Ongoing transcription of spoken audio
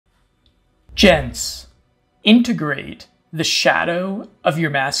Gents, integrate the shadow of your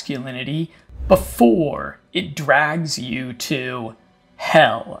masculinity before it drags you to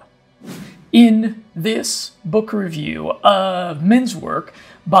hell. In this book review of men's work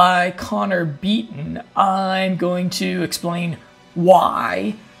by Connor Beaton, I'm going to explain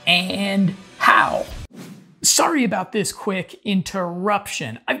why and how. Sorry about this quick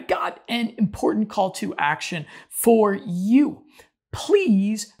interruption. I've got an important call to action for you.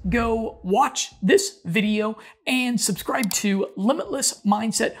 Please go watch this video and subscribe to Limitless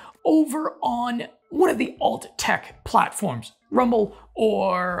Mindset over on one of the alt tech platforms, Rumble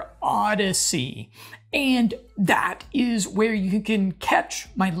or Odysee. And that is where you can catch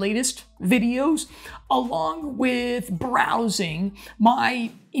my latest videos along with browsing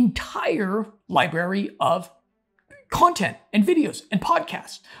my entire library of content and videos and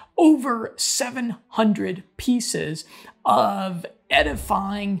podcasts. Over 700 pieces of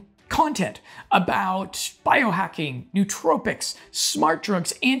edifying content about biohacking, nootropics, smart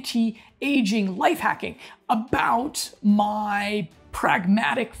drugs, anti-aging, life hacking, about my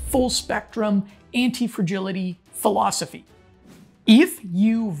pragmatic, full spectrum, anti-fragility philosophy. If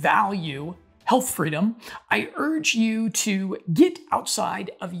you value health freedom, I urge you to get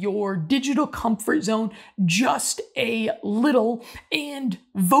outside of your digital comfort zone just a little and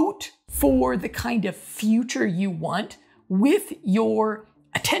vote for the kind of future you want with your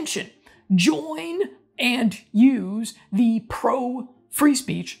attention. Join and use the pro-free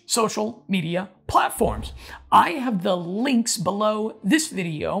speech social media platforms. I have the links below this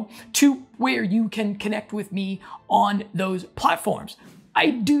video to where you can connect with me on those platforms. I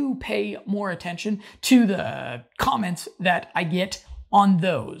do pay more attention to the comments that I get on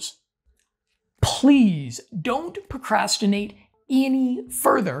those. Please don't procrastinate any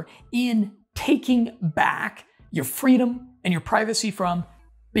further in taking back your freedom and your privacy from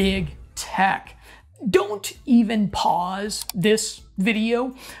big tech. Don't even pause this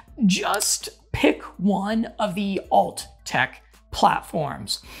video. Just pick one of the alt tech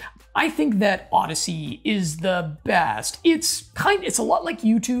platforms. I think that Odysee is the best. It's a lot like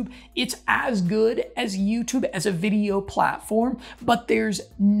YouTube. It's as good as YouTube as a video platform, but there's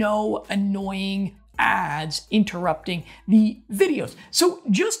no annoying ads interrupting the videos. So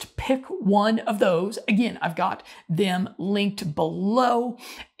just pick one of those. Again, I've got them linked below,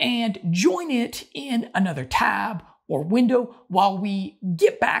 and join it in another tab or window while we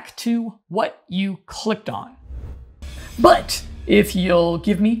get back to what you clicked on. But if you'll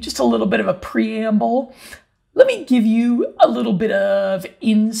give me just a little bit of a preamble, let me give you a little bit of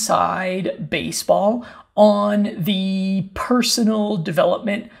inside baseball on the personal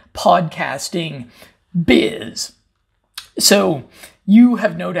development podcasting biz. So you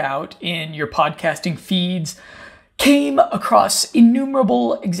have no doubt in your podcasting feeds came across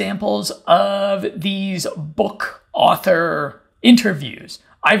innumerable examples of these book author interviews.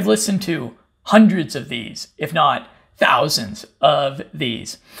 I've listened to hundreds of these, if not thousands of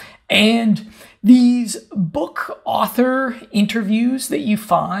these. And these book author interviews that you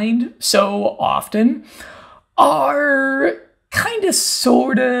find so often are kind of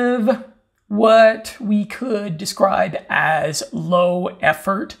sort of what we could describe as low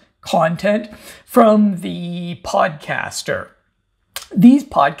effort content from the podcaster. These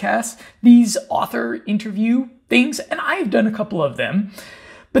podcasts, these author interview things, and I've done a couple of them,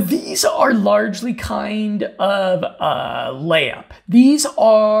 but these are largely kind of a layup. These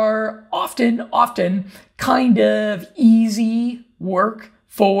are often kind of easy work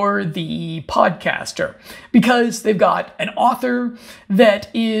for the podcaster because they've got an author that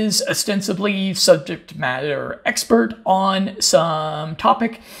is ostensibly subject matter expert on some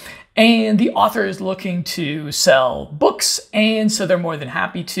topic, and the author is looking to sell books, and so they're more than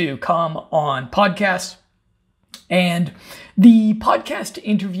happy to come on podcasts. And the podcast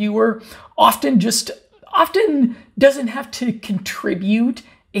interviewer often doesn't have to contribute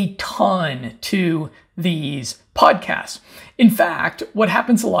a ton to these podcasts. In fact, what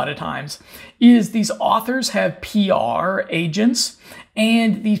happens a lot of times is these authors have PR agents,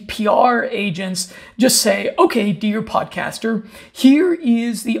 and these PR agents just say, okay, dear podcaster, here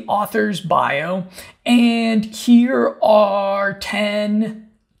is the author's bio, and here are 10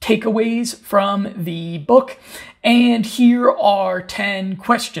 takeaways from the book, and here are 10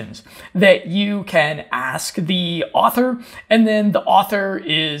 questions that you can ask the author, and then the author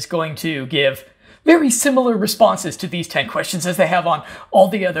is going to give very similar responses to these 10 questions as they have on all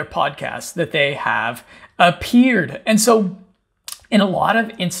the other podcasts that they have appeared. And so in a lot of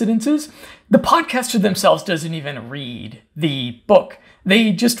incidences, the podcaster themselves doesn't even read the book.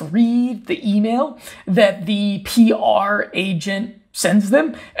 They just read the email that the PR agent sends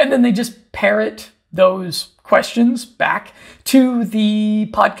them, and then they just parrot those questions back to the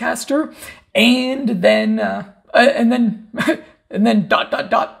podcaster, and then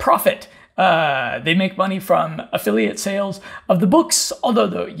profit. They make money from affiliate sales of the books,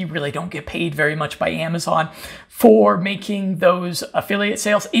 although you really don't get paid very much by Amazon for making those affiliate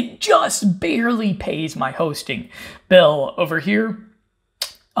sales. It just barely pays my hosting bill over here.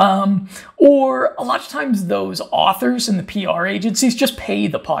 Or a lot of times those authors and the PR agencies just pay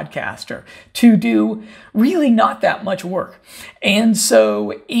the podcaster to do really not that much work. And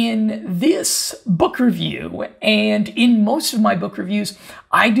so in this book review, and in most of my book reviews,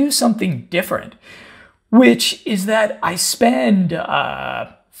 I do something different, which is that I spend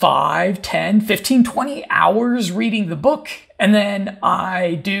 5, 10, 15, 20 hours reading the book, and then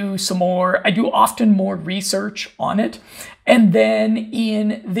I do often more research on it. And then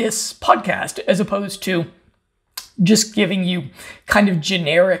in this podcast, as opposed to just giving you kind of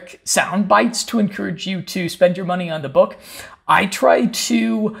generic sound bites to encourage you to spend your money on the book, I try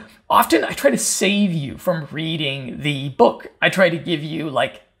to save you from reading the book. I try to give you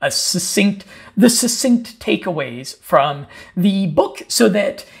like the succinct takeaways from the book, so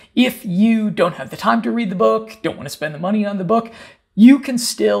that if you don't have the time to read the book, don't want to spend the money on the book, you can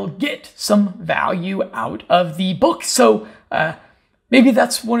still get some value out of the book. So maybe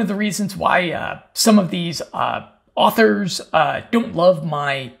that's one of the reasons why some of these authors don't love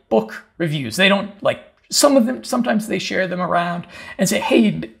my book reviews. They don't like some of them. Sometimes they share them around and say,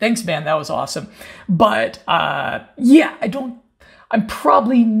 "Hey, thanks, man, that was awesome." But yeah, I'm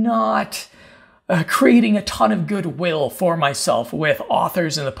probably not creating a ton of goodwill for myself with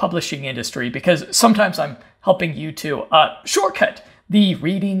authors in the publishing industry, because sometimes I'm helping you to shortcut the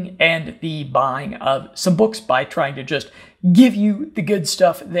reading and the buying of some books by trying to just give you the good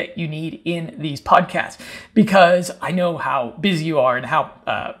stuff that you need in these podcasts, because I know how busy you are and how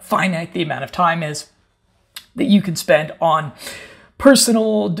finite the amount of time is that you can spend on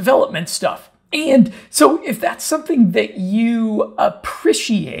personal development stuff. And so if that's something that you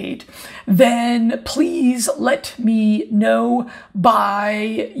appreciate, then please let me know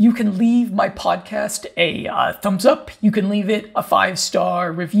you can leave my podcast a thumbs up. You can leave it a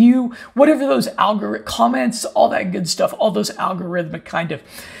 5-star review, whatever those comments, all that good stuff, all those algorithmic kind of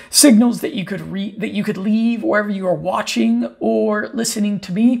signals that you could leave wherever you are watching or listening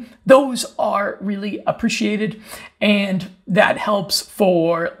to me. Those are really appreciated, and that helps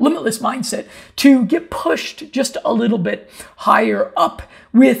for Limitless Mindset to get pushed just a little bit higher up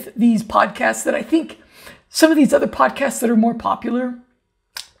with these podcasts that I think some of these other podcasts that are more popular,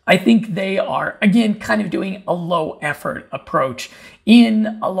 I think they are, again, kind of doing a low effort approach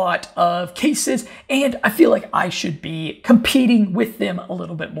in a lot of cases. And I feel like I should be competing with them a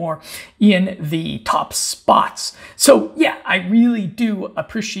little bit more in the top spots. So yeah, I really do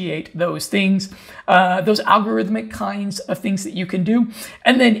appreciate those things, those algorithmic kinds of things that you can do.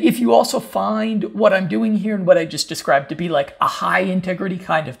 And then if you also find what I'm doing here and what I just described to be like a high integrity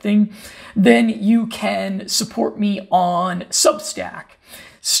kind of thing, then you can support me on Substack,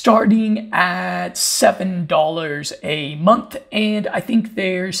 starting at $7 a month. And I think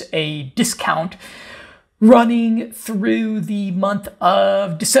there's a discount running through the month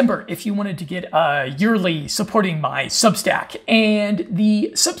of December if you wanted to get yearly supporting my Substack. And the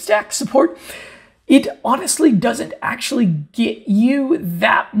Substack support, it honestly doesn't actually get you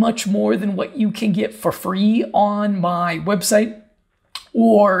that much more than what you can get for free on my website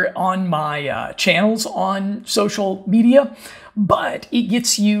or on my channels on social media. But it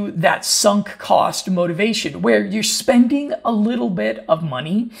gets you that sunk cost motivation where you're spending a little bit of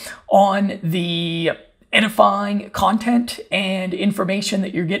money on the edifying content and information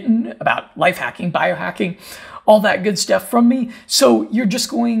that you're getting about life hacking, biohacking, all that good stuff from me. So you're just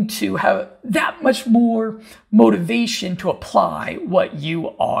going to have that much more motivation to apply what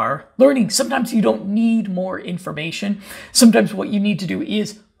you are learning. Sometimes you don't need more information. Sometimes what you need to do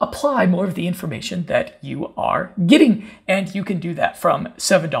is apply more of the information that you are getting. And you can do that from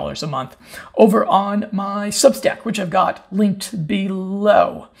 $7 a month over on my Substack, which I've got linked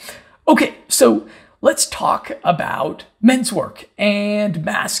below. Okay, so let's talk about men's work and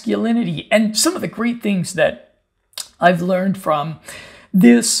masculinity and some of the great things that I've learned from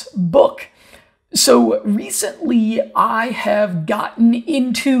this book. So recently I have gotten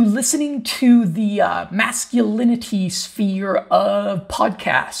into listening to the masculinity sphere of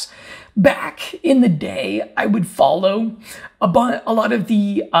podcasts. Back in the day, I would follow a lot of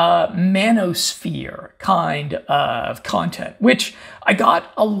the manosphere kind of content, which I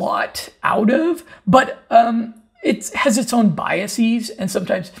got a lot out of, but it has its own biases, and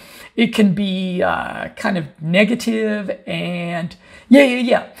sometimes it can be kind of negative and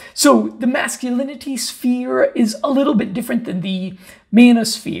yeah. So the masculinity sphere is a little bit different than the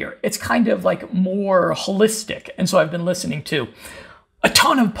manosphere. It's kind of like more holistic. And so I've been listening to a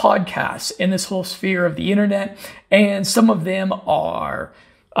ton of podcasts in this whole sphere of the internet, and some of them are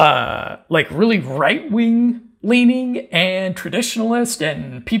like really right-wing leaning and traditionalist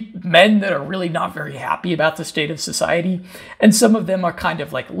and men that are really not very happy about the state of society. And some of them are kind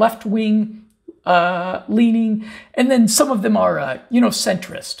of like left-wing leaning. And then some of them are,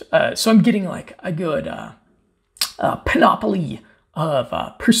 centrist. So I'm getting like a good panoply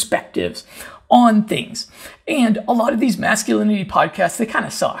of perspectives on things. And a lot of these masculinity podcasts, they kind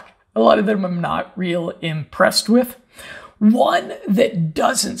of suck. A lot of them I'm not real impressed with. One that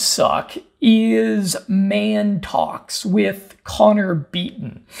doesn't suck is ManTalks with Connor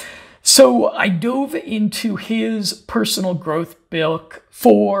Beaton. So I dove into his personal growth book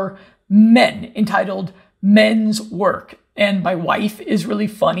for men entitled Men's Work. And my wife is really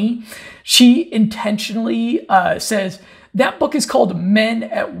funny. She intentionally says, that book is called Men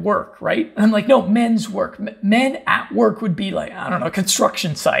at Work, right? And I'm like, no, Men's Work. Men at Work would be like, I don't know, a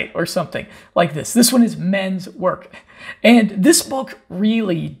construction site or something like this. This one is Men's Work. And this book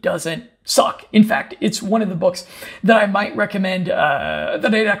really doesn't suck. In fact, it's one of the books that I might recommend, that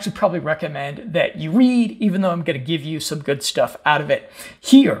I'd actually probably recommend that you read, even though I'm going to give you some good stuff out of it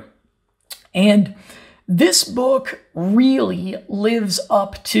here. And this book really lives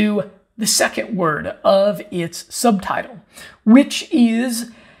up to the second word of its subtitle, which is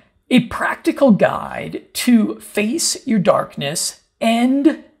a practical guide to face your darkness,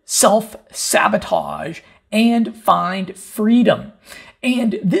 end self-sabotage, and find freedom.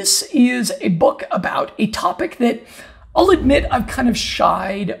 And this is a book about a topic that I'll admit I've kind of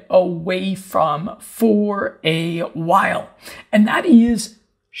shied away from for a while, and that is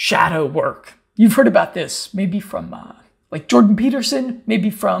shadow work. You've heard about this maybe from like Jordan Peterson, maybe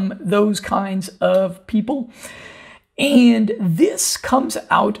from those kinds of people. And this comes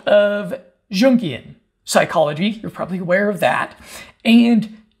out of Jungian psychology. You're probably aware of that.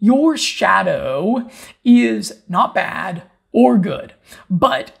 And your shadow is not bad or good,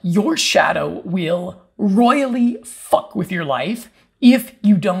 but your shadow will royally fuck with your life if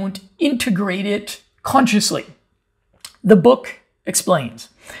you don't integrate it consciously. The book explains.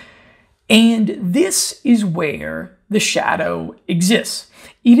 And this is where the shadow exists.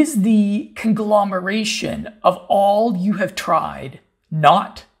 It is the conglomeration of all you have tried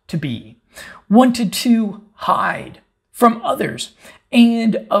not to be, wanted to hide from others,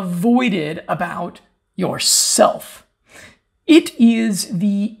 and avoided about yourself. It is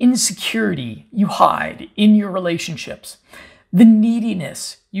the insecurity you hide in your relationships, the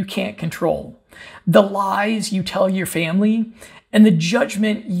neediness you can't control, the lies you tell your family, and the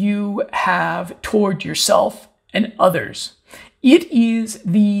judgment you have toward yourself and others. It is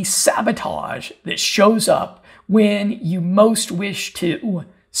the sabotage that shows up when you most wish to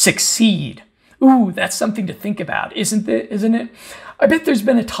succeed. Ooh, that's something to think about, isn't it? I bet there's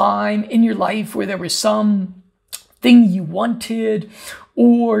been a time in your life where there was some thing you wanted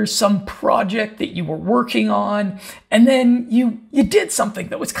or some project that you were working on, and then you did something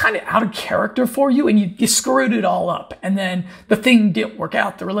that was kind of out of character for you, and you screwed it all up, and then the thing didn't work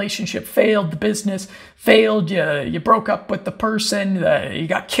out. The relationship failed, the business failed, you broke up with the person, you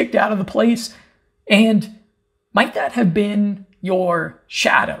got kicked out of the place. And might that have been your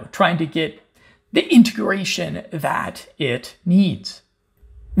shadow trying to get the integration that it needs?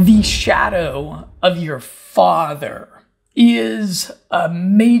 The shadow of your father is a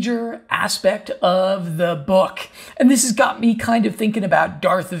major aspect of the book. And this has got me kind of thinking about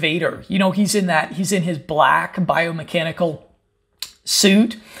Darth Vader. You know, he's in his black biomechanical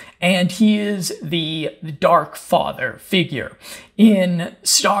suit, and he is the dark father figure in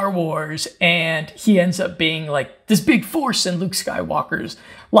Star Wars, and he ends up being like this big force in Luke Skywalker's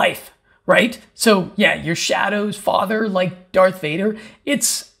life, right? So yeah, your shadow's father, like Darth Vader,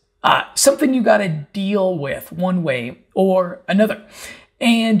 it's something you got to deal with one way or another.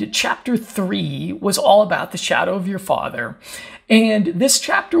 And chapter 3 was all about the shadow of your father. And this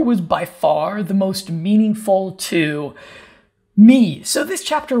chapter was by far the most meaningful to me. So this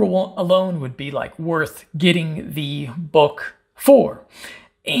chapter alone would be like worth getting the book for.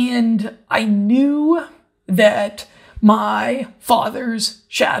 And I knew that my father's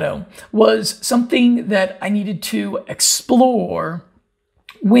shadow was something that I needed to explore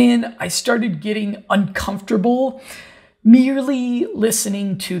when I started getting uncomfortable merely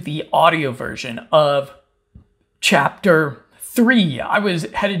listening to the audio version of chapter 3. I was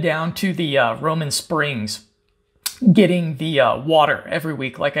headed down to the Roman Springs, getting the water every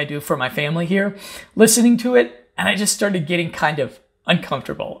week like I do for my family here, listening to it, and I just started getting kind of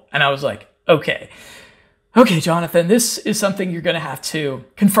uncomfortable. And I was like, okay, Jonathan, this is something you're going to have to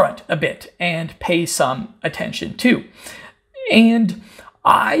confront a bit and pay some attention to. And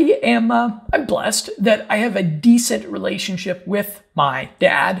I'm blessed that I have a decent relationship with my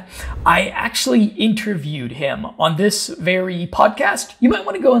dad. I actually interviewed him on this very podcast. You might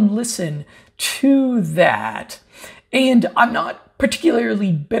want to go and listen to that. And I'm not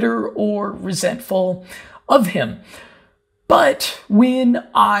particularly bitter or resentful of him. But when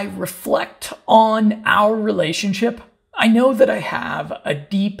I reflect on our relationship, I know that I have a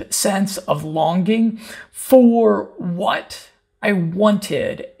deep sense of longing for what I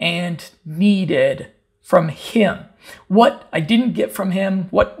wanted and needed from him, what I didn't get from him,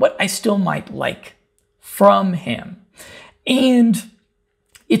 what I still might like from him. And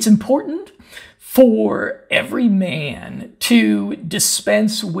it's important for every man to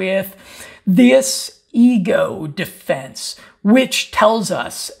dispense with this ego defense, which tells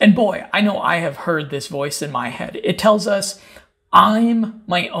us, and boy, I know I have heard this voice in my head, it tells us, I'm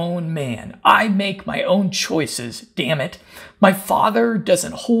my own man. I make my own choices, damn it. My father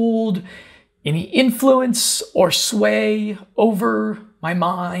doesn't hold any influence or sway over my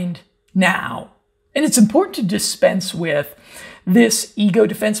mind now. And it's important to dispense with this ego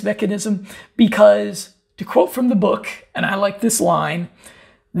defense mechanism because, to quote from the book, and I like this line,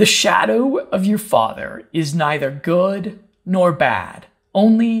 the shadow of your father is neither good nor bad,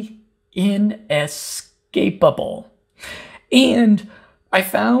 only inescapable. And I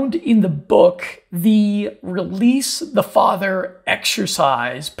found in the book the Release the Father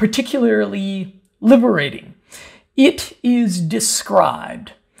exercise particularly liberating. It is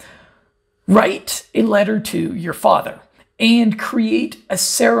described: write a letter to your father and create a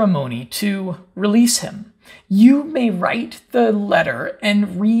ceremony to release him. You may write the letter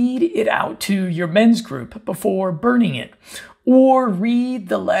and read it out to your men's group before burning it, or read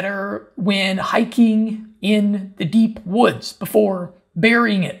the letter when hiking in the deep woods before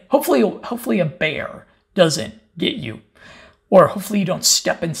burying it. Hopefully a bear doesn't get you, or hopefully you don't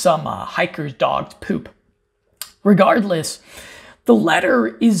step in some hiker's dog's poop. Regardless, the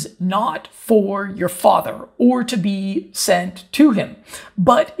letter is not for your father or to be sent to him,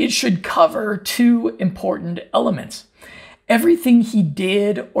 but it should cover two important elements: everything he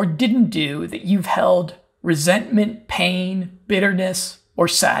did or didn't do that you've held resentment, pain, bitterness, or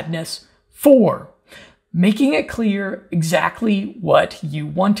sadness for, making it clear exactly what you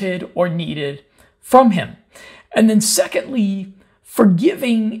wanted or needed from him. And then secondly,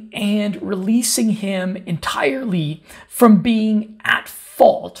 forgiving and releasing him entirely from being at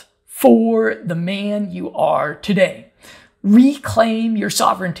fault for the man you are today. Reclaim your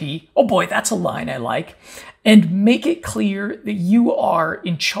sovereignty. Oh boy, that's a line I like. And make it clear that you are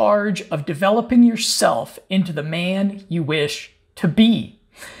in charge of developing yourself into the man you wish to be.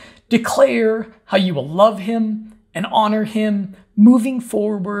 Declare how you will love him and honor him moving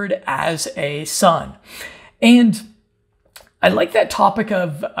forward as a son. And I like that topic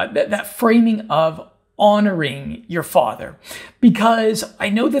of that framing of honoring your father, because I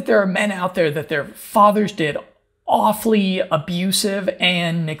know that there are men out there that their fathers did awfully abusive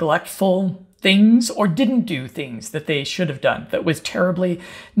and neglectful things, or didn't do things that they should have done that was terribly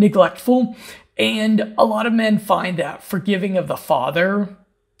neglectful. And a lot of men find that forgiving of the father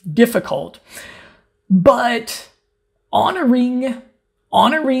difficult. But honoring,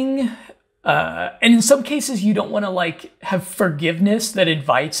 and in some cases you don't want to have forgiveness that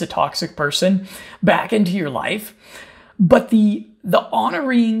invites a toxic person back into your life. But the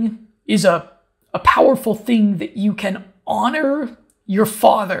honoring is a powerful thing, that you can honor your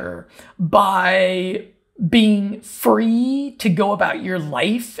father by being free to go about your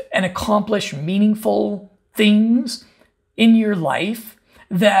life and accomplish meaningful things in your life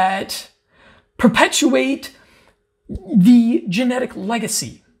that perpetuate the genetic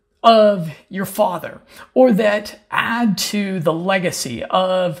legacy of your father, or that add to the legacy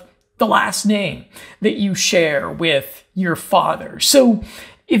of the last name that you share with your father. So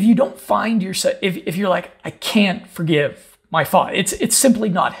if you don't find yourself, if you're like, I can't forgive my father, it's simply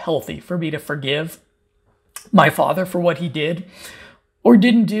not healthy for me to forgive my father for what he did or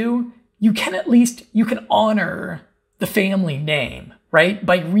didn't do, you can honor the family name, right?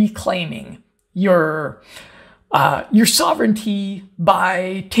 By reclaiming your sovereignty,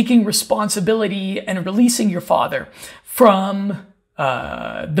 by taking responsibility and releasing your father from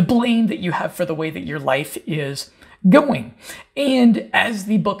the blame that you have for the way that your life is going. And as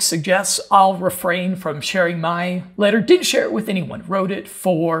the book suggests, I'll refrain from sharing my letter. Didn't share it with anyone, wrote it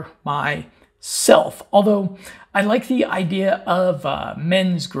for myself. Although I like the idea of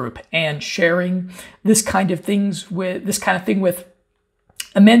men's group and sharing this kind of thing with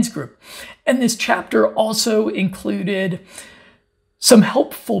a men's group. And this chapter also included some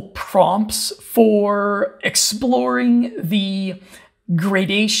helpful prompts for exploring the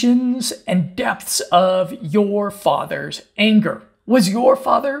gradations and depths of your father's anger. Was your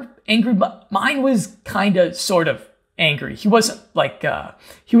father angry? Mine was kind of sort of angry. He wasn't like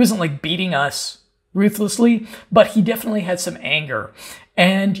beating us ruthlessly, but he definitely had some anger.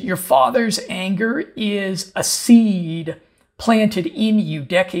 And your father's anger is a seed planted in you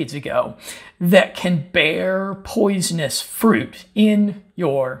decades ago that can bear poisonous fruit in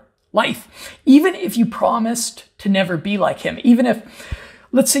your life. Even if you promised to never be like him, even if,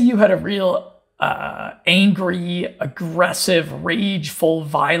 let's say you had a real angry, aggressive, rageful,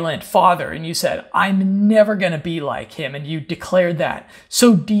 violent father, and you said, I'm never going to be like him, and you declared that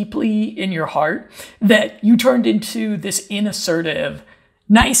so deeply in your heart that you turned into this inassertive,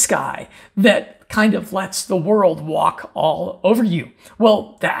 nice guy that kind of lets the world walk all over you.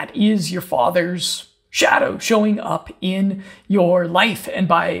 Well, that is your father's shadow showing up in your life. And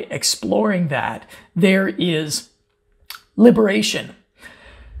by exploring that, there is liberation.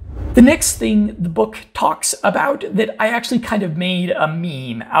 The next thing the book talks about that I actually kind of made a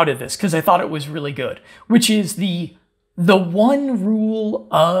meme out of this because I thought it was really good, which is the one rule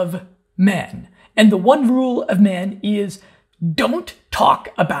of men. And the one rule of men is don't talk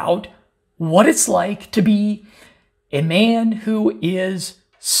about what it's like to be a man who is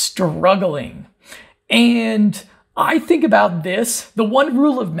struggling. And I think about this, the one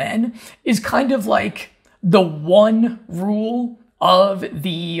rule of men is kind of like the one rule of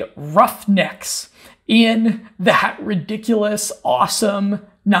the roughnecks in that ridiculous, awesome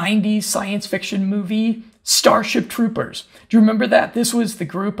 90s science fiction movie, Starship Troopers. Do you remember that? This was the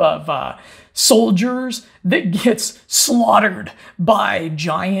group of soldiers that gets slaughtered by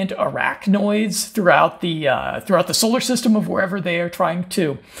giant arachnoids throughout the solar system of wherever they are trying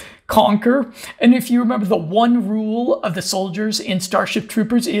to conquer. And if you remember, the one rule of the soldiers in Starship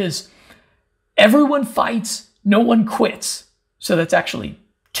Troopers is everyone fights, no one quits. So that's actually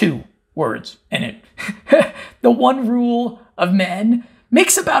 2 words in it. The one rule of men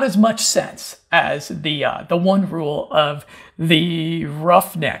makes about as much sense as the one rule of the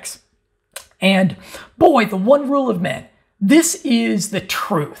roughnecks. And boy, the one rule of men, this is the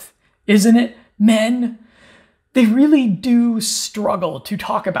truth, isn't it? Men, they really do struggle to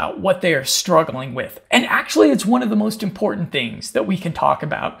talk about what they are struggling with. And actually, it's one of the most important things that we can talk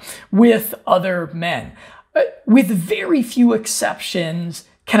about with other men. With very few exceptions,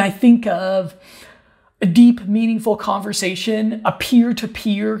 can I think of a deep, meaningful conversation, a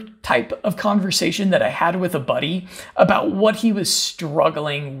peer-to-peer type of conversation that I had with a buddy about what he was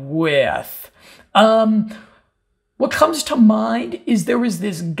struggling with. What comes to mind is there was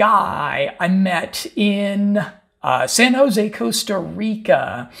this guy I met in San Jose, Costa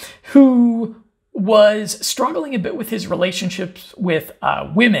Rica, who was struggling a bit with his relationships with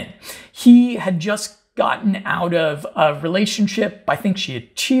women. He had just gotten out of a relationship. I think she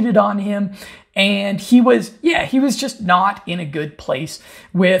had cheated on him. And he was just not in a good place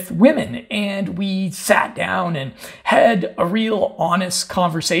with women. And we sat down and had a real honest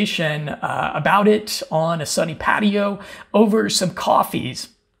conversation about it on a sunny patio over some coffees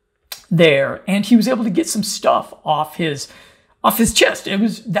there. And he was able to get some stuff off his chest.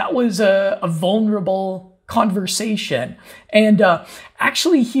 That was a vulnerable conversation. And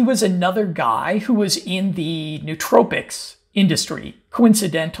actually, he was another guy who was in the nootropics industry,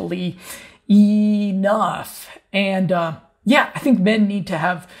 coincidentally enough. And I think men need to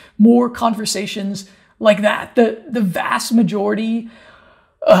have more conversations like that. The vast majority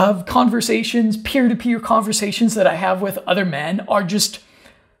of conversations, peer-to-peer conversations that I have with other men are just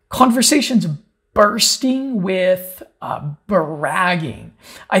conversations bursting with bragging.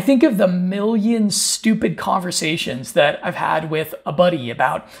 I think of the million stupid conversations that I've had with a buddy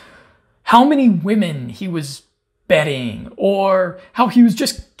about how many women he was betting or how he was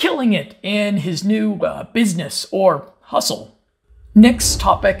just killing it in his new business or hustle. Next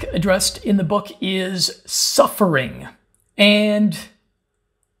topic addressed in the book is suffering. And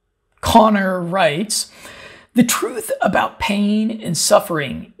Connor writes, the truth about pain and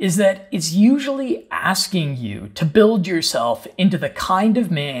suffering is that it's usually asking you to build yourself into the kind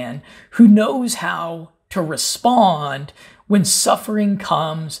of man who knows how to respond when suffering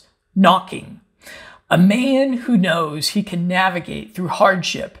comes knocking. A man who knows he can navigate through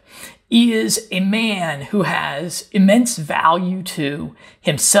hardship is a man who has immense value to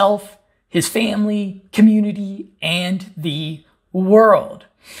himself, his family, community, and the world.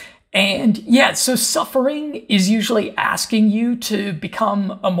 And so suffering is usually asking you to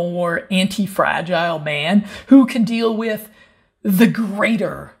become a more anti-fragile man who can deal with the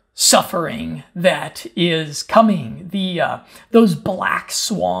greater suffering that is coming, those black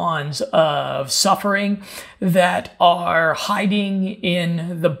swans of suffering that are hiding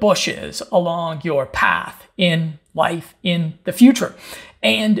in the bushes along your path in life in the future.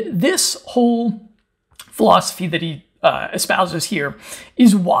 And this whole philosophy that he espouses here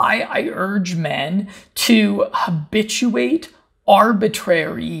is why I urge men to habituate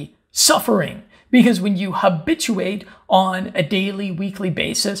arbitrary suffering. Because when you habituate on a daily, weekly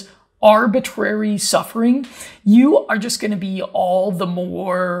basis arbitrary suffering, you are just going to be all the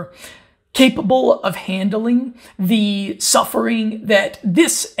more capable of handling the suffering that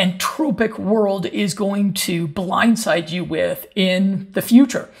this entropic world is going to blindside you with in the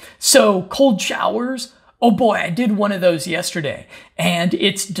future. So cold showers, oh boy, I did one of those yesterday, and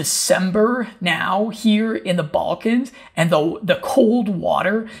it's December now here in the Balkans, and the cold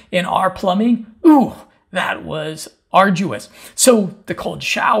water in our plumbing, ooh, that was arduous. So the cold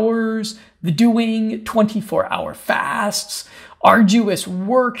showers, the doing 24-hour fasts, arduous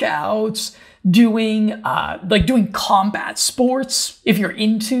workouts, doing combat sports, if you're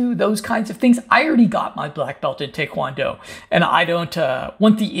into those kinds of things. I already got my black belt in Taekwondo, and I don't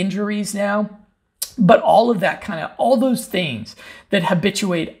want the injuries now. But all of that all those things that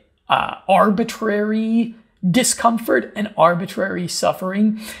habituate arbitrary discomfort and arbitrary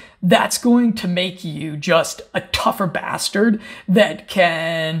suffering, that's going to make you just a tougher bastard that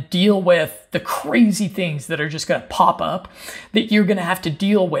can deal with the crazy things that are just going to pop up that you're going to have to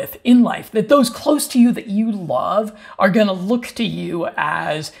deal with in life, that those close to you that you love are going to look to you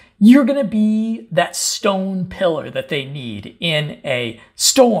as you're going to be that stone pillar that they need in a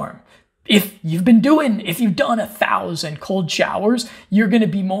storm. If you've done 1,000 cold showers, you're going to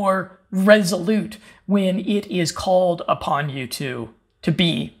be more resolute when it is called upon you to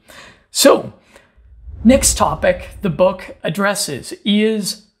be. So, next topic the book addresses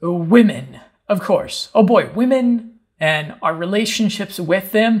is women, of course. Oh boy, women and our relationships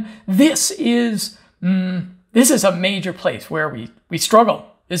with them. This is a major place where we struggle,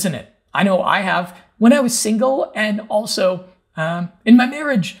 isn't it? I know I have. When I was single, and also in my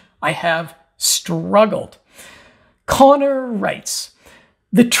marriage, I have struggled. Connor writes,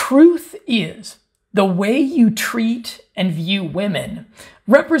 "The truth is, the way you treat and view women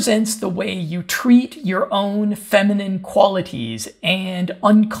represents the way you treat your own feminine qualities and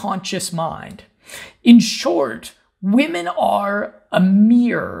unconscious mind. In short, women are a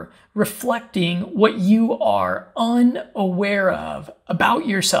mirror reflecting what you are unaware of about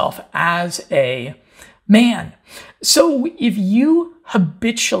yourself as a man." So if you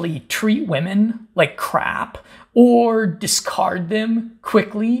habitually treat women like crap or discard them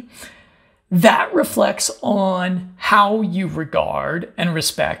quickly, that reflects on how you regard and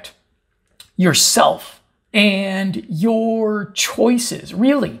respect yourself and your choices.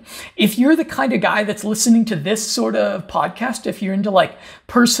 Really, if you're the kind of guy that's listening to this sort of podcast, if you're into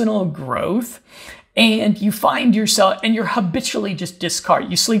personal growth, and you find yourself, and you're habitually just discard,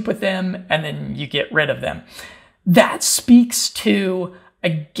 you sleep with them and then you get rid of them, that speaks to a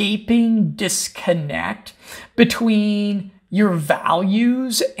gaping disconnect between your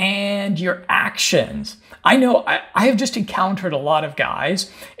values and your actions. I know I have just encountered a lot of guys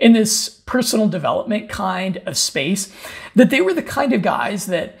in this personal development kind of space that they were the kind of guys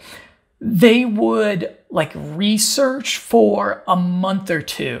that they would research for a month or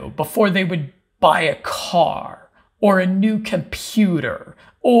two before they would buy a car or a new computer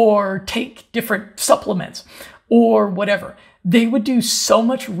or take different supplements or whatever. They would do so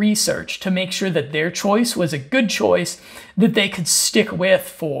much research to make sure that their choice was a good choice that they could stick with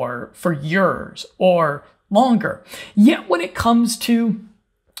for years or longer. Yet when it comes to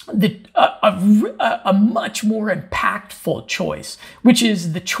a much more impactful choice, which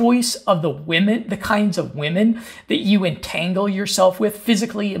is the choice of the women, the kinds of women that you entangle yourself with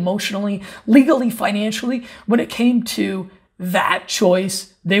physically, emotionally, legally, financially, when it came to that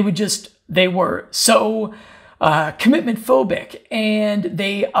choice, they were so commitment phobic, and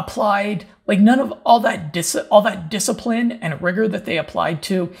they applied none of all that discipline and rigor that they applied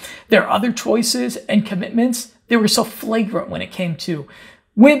to their other choices and commitments. They were so flagrant when it came to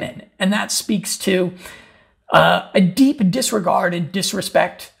women, and that speaks to a deep disregard and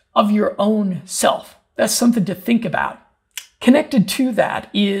disrespect of your own self. That's something to think about. Connected to that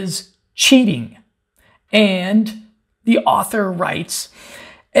is cheating, and the author writes,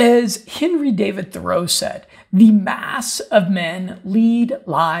 as Henry David Thoreau said, the mass of men lead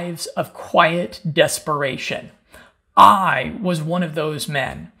lives of quiet desperation. I was one of those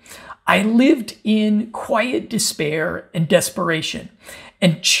men. I lived in quiet despair and desperation,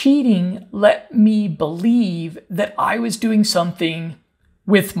 And cheating let me believe that I was doing something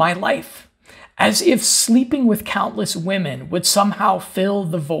with my life, as if sleeping with countless women would somehow fill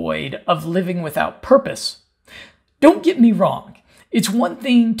the void of living without purpose. Don't get me wrong. It's one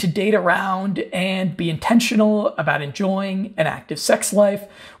thing to date around and be intentional about enjoying an active sex life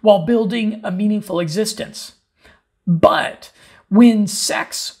while building a meaningful existence. But when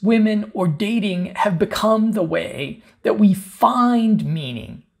sex, women, or dating have become the way that we find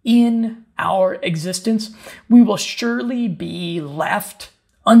meaning in our existence, we will surely be left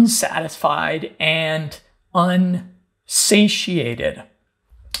unsatisfied and unsatiated.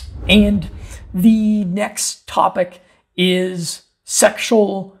 And the next topic is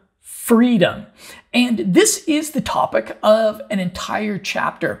sexual freedom. And this is the topic of an entire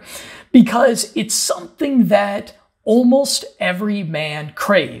chapter because it's something that almost every man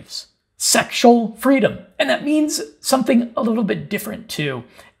craves. Sexual freedom. And that means something a little bit different to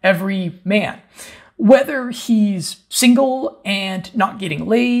every man. Whether he's single and not getting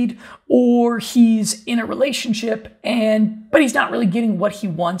laid, or he's in a relationship but he's not really getting what he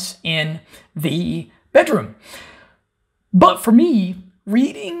wants in the bedroom. But for me,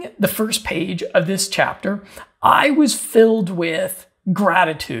 reading the first page of this chapter, I was filled with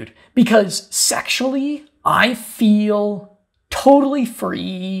gratitude because sexually, I feel totally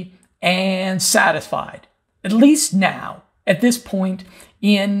free and satisfied, at least now, at this point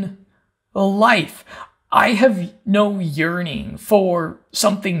in life. I have no yearning for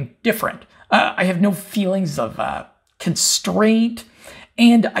something different. I have no feelings of constraint.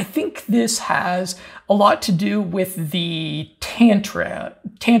 And I think this has a lot to do with the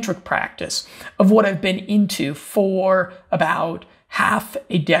tantric practice of what I've been into for about half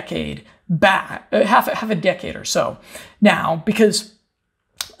a decade back, half a decade or so now, because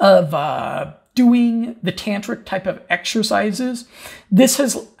of doing the tantric type of exercises. This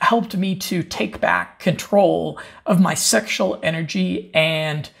has helped me to take back control of my sexual energy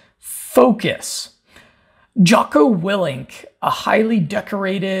and focus. Jocko Willink, a highly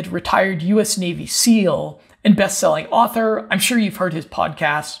decorated retired U.S. Navy SEAL and best-selling author, I'm sure you've heard his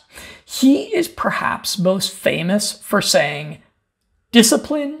podcast. He is perhaps most famous for saying,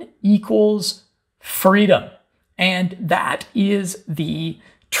 discipline equals freedom. And that is the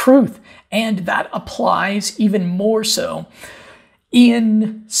truth. And that applies even more so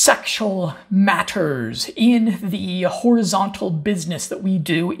in sexual matters, in the horizontal business that we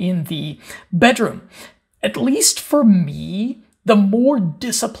do in the bedroom. At least for me, the more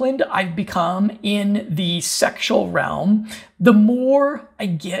disciplined I've become in the sexual realm, the more I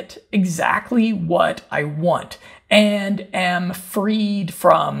get exactly what I want and am freed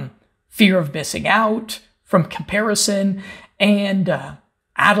from fear of missing out, from comparison, and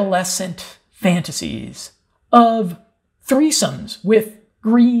adolescent fantasies of threesomes with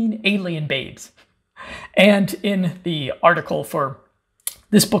green alien babes. And in the article for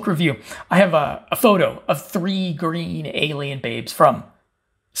this book review, I have a photo of 3 green alien babes from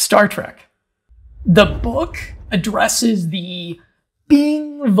Star Trek. The book addresses the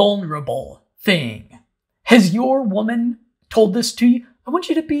being vulnerable thing. Has your woman told this to you? I want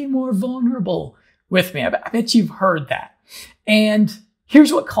you to be more vulnerable with me. I bet you've heard that. And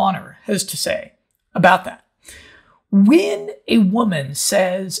here's what Connor has to say about that. When a woman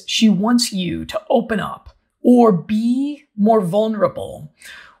says she wants you to open up or be more vulnerable,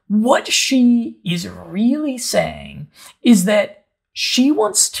 what she is really saying is that she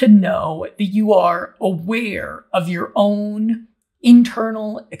wants to know that you are aware of your own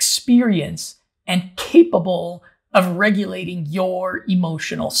internal experience and capable of regulating your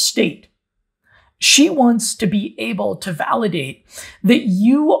emotional state. She wants to be able to validate that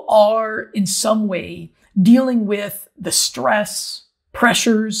you are in some way dealing with the stress,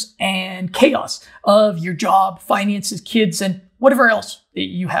 pressures, and chaos of your job, finances, kids, and whatever else that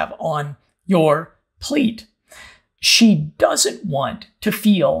you have on your plate. She doesn't want to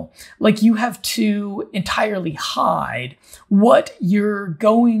feel like you have to entirely hide what you're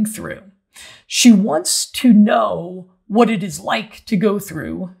going through. She wants to know what it is like to go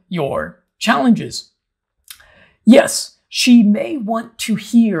through your challenges. Yes, she may want to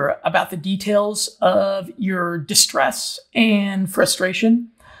hear about the details of your distress and frustration,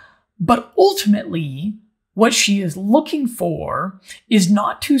 but ultimately, what she is looking for is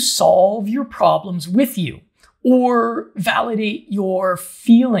not to solve your problems with you or validate your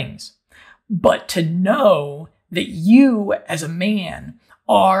feelings, but to know that you as a man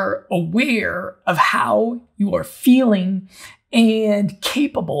are aware of how you are feeling and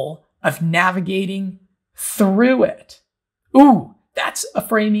capable of navigating through it. Ooh, that's a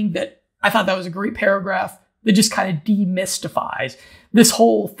framing that I thought that was a great paragraph that just kind of demystifies this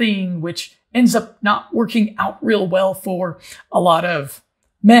whole thing, which ends up not working out real well for a lot of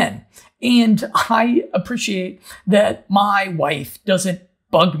men. And I appreciate that my wife doesn't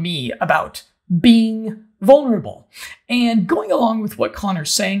bug me about being vulnerable. And going along with what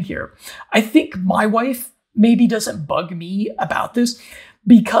Connor's saying here, I think my wife maybe doesn't bug me about this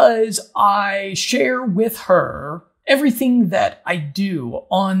because I share with her everything that I do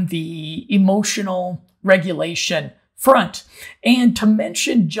on the emotional regulation front. And to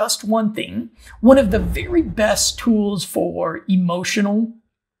mention just one thing, one of the very best tools for emotional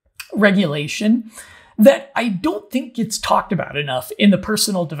regulation that I don't think gets talked about enough in the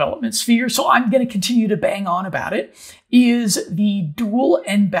personal development sphere, so I'm going to continue to bang on about it, is the dual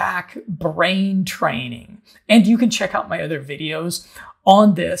and back brain training. And you can check out my other videos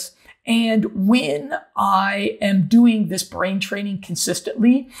on this. And when I am doing this brain training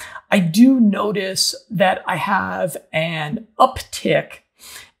consistently, I do notice that I have an uptick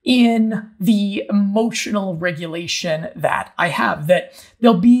in the emotional regulation that I have, that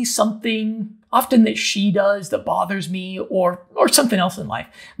there'll be something often that she does that bothers me, or something else in life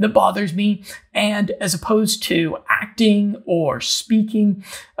that bothers me. And as opposed to acting or speaking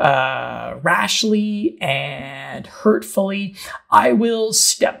rashly and hurtfully, I will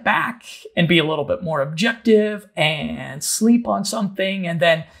step back and be a little bit more objective and sleep on something and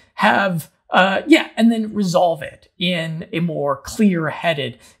then have and then resolve it in a more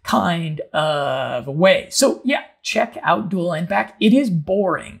clear-headed kind of way. So yeah, check out Dual and Back. It is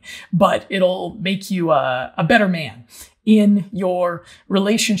boring, but it'll make you a better man in your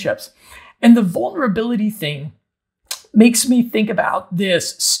relationships. And the vulnerability thing makes me think about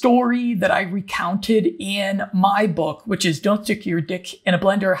this story that I recounted in my book, which is Don't Stick Your Dick in a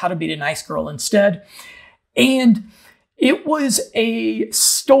Blender, How to Beat a Nice Girl Instead. And it was a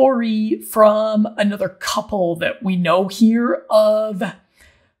story from another couple that we know here of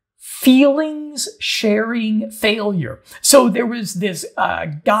feelings sharing failure. So there was this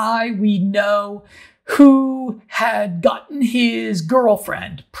guy we know who had gotten his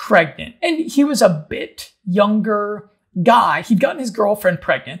girlfriend pregnant, and he was a bit younger guy. He'd gotten his girlfriend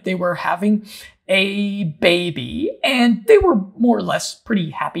pregnant. They were having a baby, and they were more or less pretty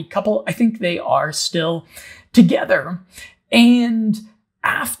happy couple. I think they are still together. And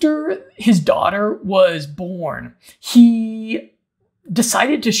after his daughter was born, he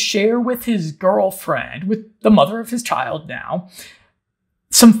decided to share with his girlfriend, with the mother of his child now,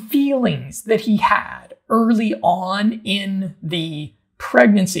 some feelings that he had early on in the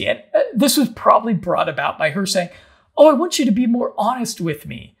pregnancy. And this was probably brought about by her saying, "Oh, I want you to be more honest with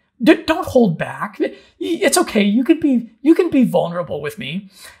me. Don't hold back. It's okay. You can be vulnerable with me."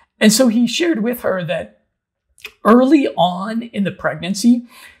 And so he shared with her that early on in the pregnancy,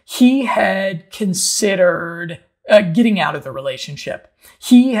 he had considered getting out of the relationship.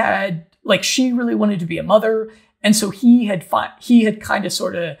 She really wanted to be a mother. And so he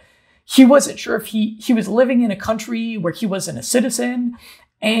wasn't sure if he was living in a country where he wasn't a citizen,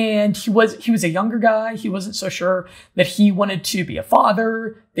 and he was a younger guy. He wasn't so sure that he wanted to be a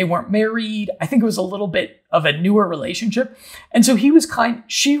father. They weren't married. I think it was a little bit of a newer relationship. And so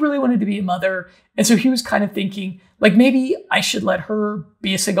she really wanted to be a mother. And so he was kind of thinking, like, maybe I should let her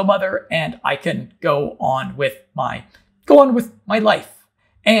be a single mother and I can go on with my life.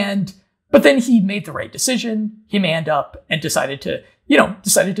 But then he made the right decision. He manned up and decided to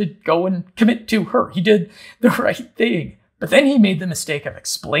go and commit to her. He did the right thing. But then he made the mistake of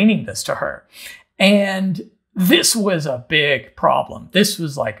explaining this to her. And this was a big problem. This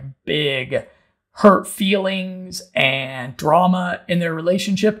was like big hurt feelings and drama in their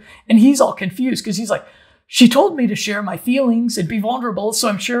relationship. And he's all confused because he's like, she told me to share my feelings and be vulnerable, so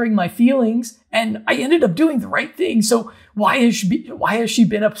I'm sharing my feelings, and I ended up doing the right thing. So why has she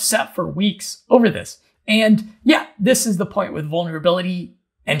been upset for weeks over this? And yeah, this is the point with vulnerability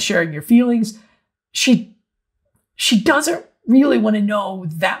and sharing your feelings. She doesn't really want to know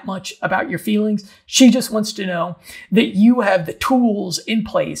that much about your feelings. She just wants to know that you have the tools in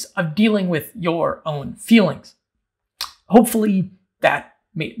place of dealing with your own feelings. Hopefully that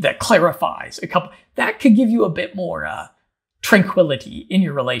clarifies a couple. That could give you a bit more tranquility in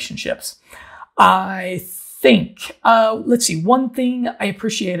your relationships. I think, one thing I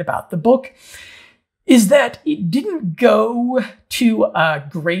appreciate about the book is that it didn't go to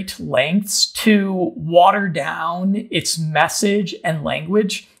great lengths to water down its message and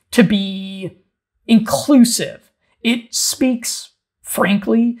language to be inclusive. It speaks,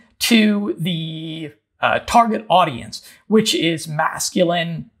 frankly, to the target audience, which is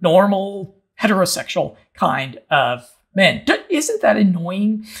masculine, normal, heterosexual kind of men. Isn't that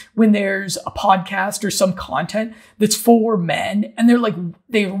annoying when there's a podcast or some content that's for men and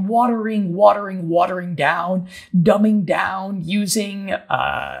they're watering down, dumbing down, using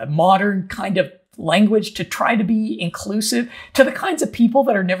modern kind of language to try to be inclusive to the kinds of people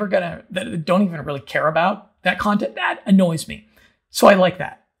that that don't even really care about that content? That annoys me. So I like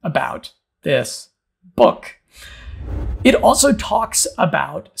that about this book. It also talks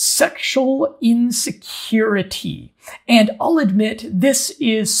about sexual insecurity. And I'll admit, this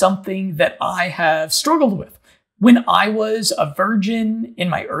is something that I have struggled with. When I was a virgin in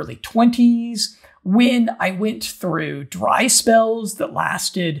my early 20s, when I went through dry spells that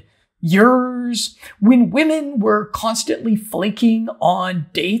lasted years, when women were constantly flaking on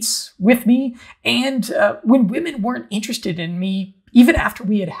dates with me, and when women weren't interested in me even after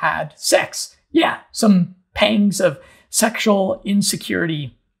we had had sex. Yeah, some pangs of sexual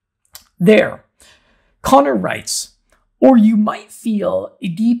insecurity there. Connor writes, or you might feel a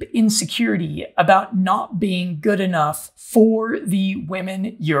deep insecurity about not being good enough for the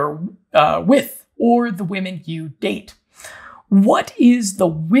women you're with or the women you date. What is the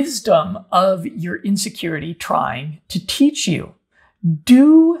wisdom of your insecurity trying to teach you?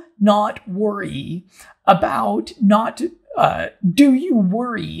 Do not worry about do you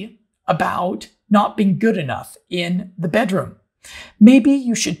worry about not being good enough in the bedroom? Maybe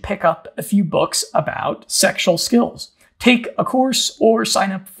you should pick up a few books about sexual skills, take a course, or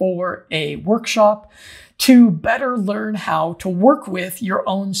sign up for a workshop to better learn how to work with your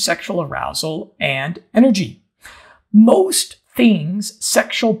own sexual arousal and energy. Most things,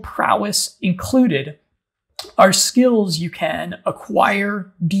 sexual prowess included, are skills you can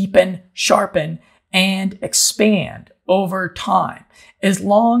acquire, deepen, sharpen, and expand over time, as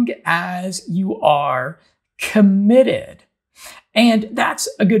long as you are committed. And that's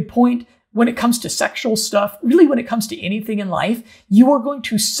a good point. When it comes to sexual stuff, really when it comes to anything in life, you are going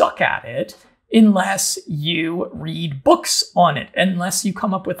to suck at it unless you read books on it, unless you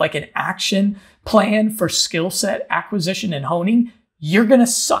come up with like an action plan for skill set acquisition and honing, you're going to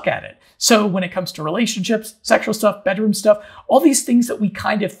suck at it. So when it comes to relationships, sexual stuff, bedroom stuff, all these things that we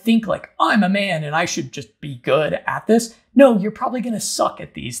kind of think like, I'm a man and I should just be good at this. No, you're probably going to suck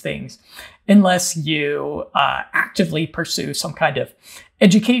at these things unless you actively pursue some kind of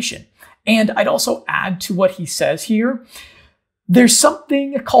education. And I'd also add to what he says here, there's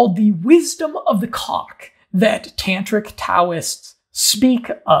something called the wisdom of the cock that Tantric Taoists speak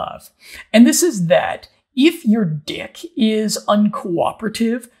of. And this is that if your dick is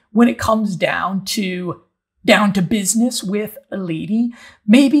uncooperative when it comes down to business with a lady,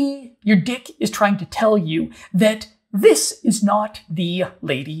 maybe your dick is trying to tell you that this is not the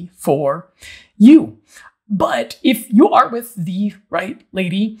lady for you. But if you are with the right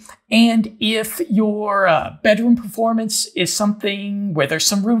lady, and if your bedroom performance is something where there's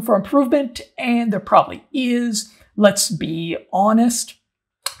some room for improvement, and there probably is, let's be honest,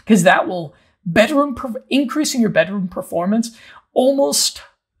 because that will increasing your bedroom performance almost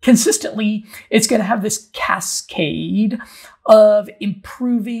consistently, it's going to have this cascade of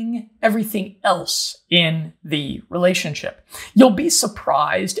improving everything else in the relationship. You'll be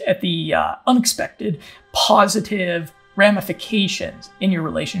surprised at the unexpected positive ramifications in your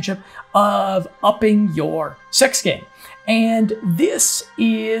relationship of upping your sex game. And this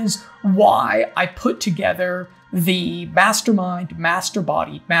is why I put together the Mastermind, Master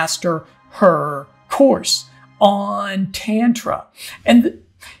Body, Master Her course on Tantra. And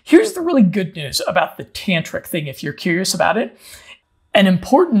here's the really good news about the tantric thing, if you're curious about it. An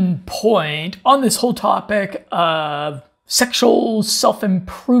important point on this whole topic of sexual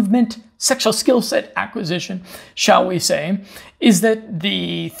self-improvement, sexual skill set acquisition, shall we say, is that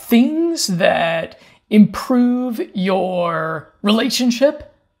the things that improve your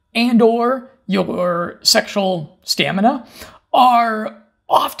relationship and or your sexual stamina are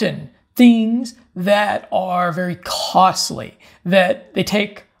often things that are very costly, that they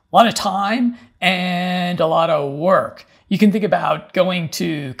take a lot of time and a lot of work. You can think about going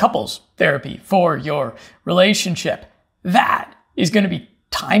to couples therapy for your relationship. That is going to be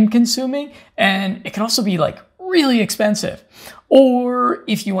time consuming, and it can also be like really expensive. Or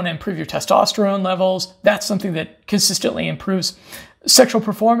if you want to improve your testosterone levels, that's something that consistently improves sexual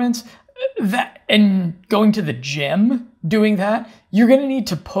performance. That, and going to the gym, doing that, you're going to need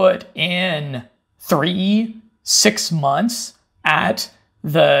to put in 3-6 months at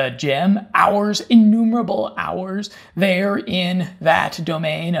the gym, hours, innumerable hours there in that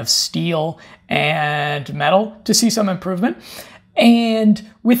domain of steel and metal to see some improvement. And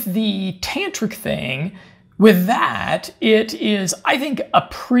with the tantric thing, with that, it is, I think, a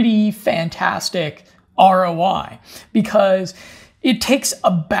pretty fantastic ROI, because it takes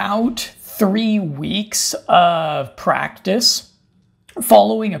about 3 weeks of practice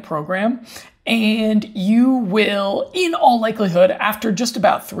following a program, and you will, in all likelihood, after just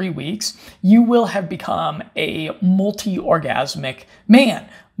about 3 weeks, you will have become a multi-orgasmic man,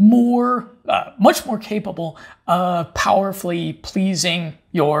 much more capable of powerfully pleasing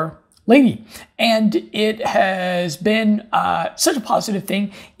your lady. And it has been such a positive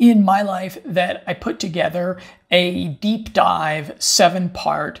thing in my life that I put together a deep dive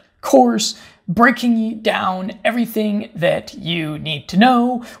 7-part course breaking down everything that you need to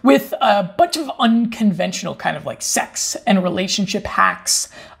know with a bunch of unconventional kind of like sex and relationship hacks.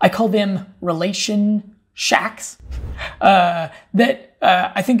 I call them relation shacks that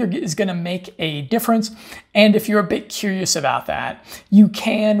I think is going to make a difference. And if you're a bit curious about that, you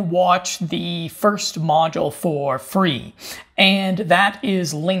can watch the first module for free. And that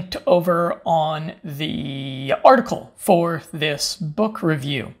is linked over on the article for this book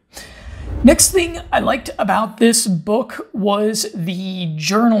review. Next thing I liked about this book was the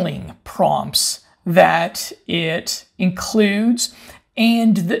journaling prompts that it includes.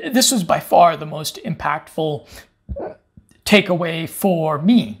 And this was by far the most impactful takeaway for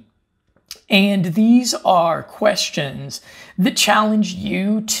me. And these are questions that challenge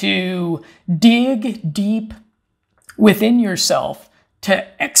you to dig deep within yourself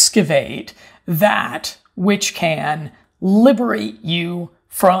to excavate that which can liberate you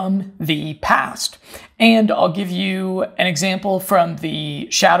from the past. And I'll give you an example from the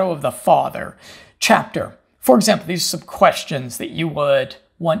Shadow of the Father chapter. For example, these are some questions that you would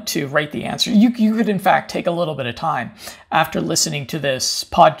want to write the answer. You could, in fact, take a little bit of time after listening to this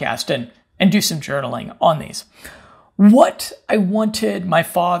podcast and do some journaling on these. What I wanted my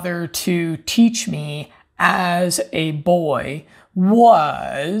father to teach me as a boy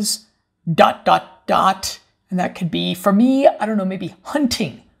was ... And that could be, for me, I don't know, maybe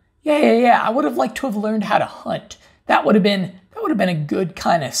hunting. Yeah. I would have liked to have learned how to hunt. That would have been a good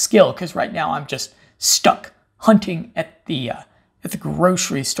kind of skill, because right now I'm just stuck hunting at the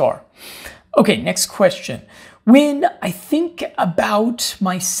grocery store. Okay, next question. When I think about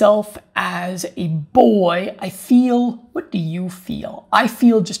myself as a boy, I feel, what do you feel? I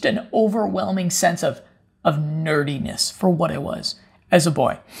feel just an overwhelming sense of nerdiness for what I was as a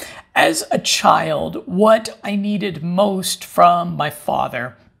boy. As a child, what I needed most from my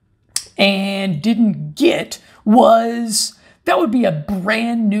father and didn't get was, that would be a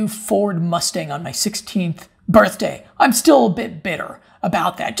brand new Ford Mustang on my 16th birthday. I'm still a bit bitter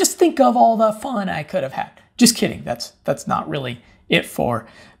about that. Just think of all the fun I could have had. Just kidding. That's not really it for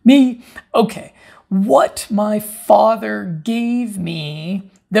me. Okay. What my father gave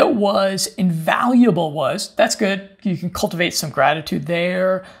me that was invaluable was, that's good. You can cultivate some gratitude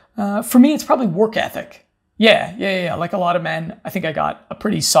there. For me, it's probably work ethic. Yeah. Like a lot of men, I think I got a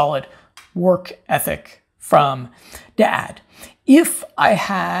pretty solid work ethic from Dad. If I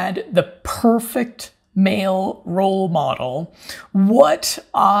had the perfect male role model, what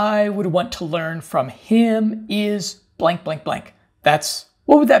I would want to learn from him is blank.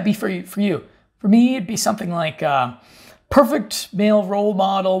 What would that be for you? For me, it'd be something like perfect male role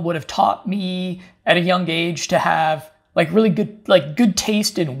model would have taught me at a young age to have like really good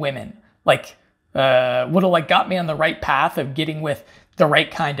taste in women. Would have got me on the right path of getting with the right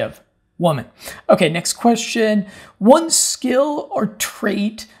kind of woman. Okay, next question. One skill or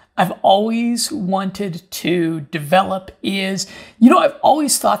trait I've always wanted to develop is, I've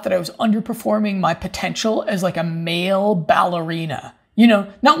always thought that I was underperforming my potential as like a male ballerina.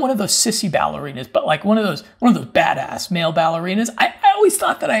 Not one of those sissy ballerinas, but like one of those badass male ballerinas. I always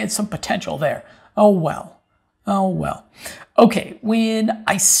thought that I had some potential there. Oh well. Okay, when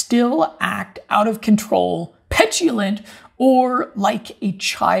I still act out of control, petulant, or like a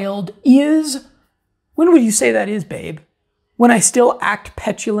child is, when would you say that is, babe? When I still act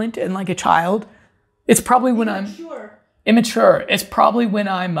petulant and like a child? It's probably when I'm immature. It's probably when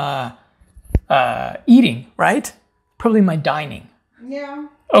I'm eating, right? Probably my dining. Yeah.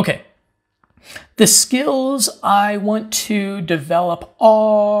 Okay. The skills I want to develop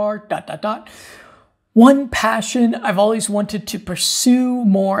are ... One passion I've always wanted to pursue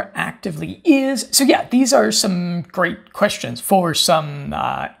more actively is... So yeah, these are some great questions for some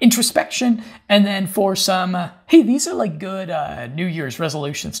introspection, and then for some, Hey, these are like good New Year's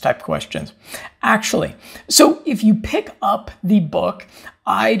resolutions type questions. Actually, so if you pick up the book,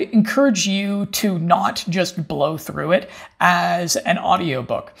 I'd encourage you to not just blow through it as an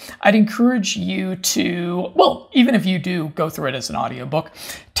audiobook. I'd encourage you to, well, even if you do go through it as an audiobook,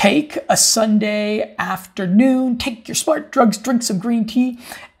 take a Sunday afternoon, take your smart drugs, drink some green tea,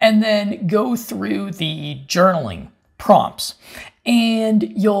 and then go through the journaling prompts.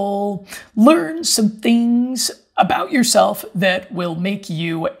 And you'll learn some things about yourself that will make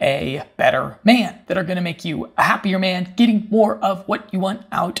you a better man, that are going to make you a happier man, getting more of what you want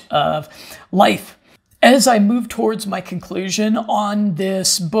out of life. As I move towards my conclusion on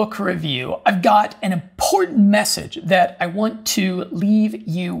this book review, I've got an important message that I want to leave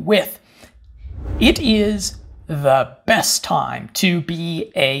you with. It is the best time to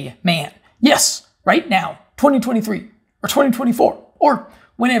be a man. Yes, right now, 2023 or 2024 or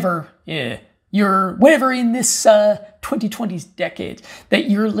whenever whenever in this 2020s decade that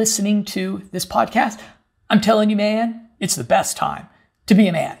you're listening to this podcast, I'm telling you, man, it's the best time to be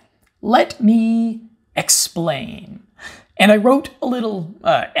a man. Let me explain. And I wrote a little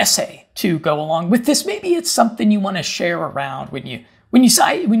essay to go along with this. Maybe it's something you want to share around when you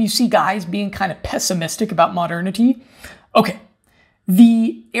see guys being kind of pessimistic about modernity. Okay.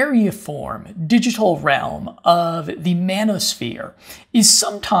 The areaform digital realm of the manosphere is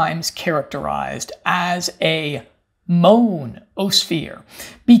sometimes characterized as a monosphere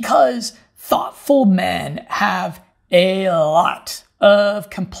because thoughtful men have a lot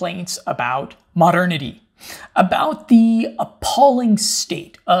of complaints about modernity, about the appalling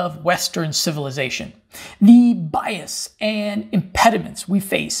state of Western civilization, the bias and impediments we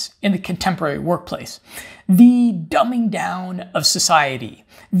face in the contemporary workplace, the dumbing down of society,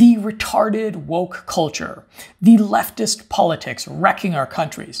 the retarded woke culture, the leftist politics wrecking our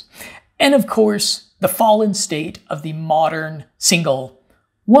countries, and of course, the fallen state of the modern single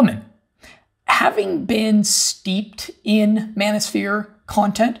woman. Having been steeped in manosphere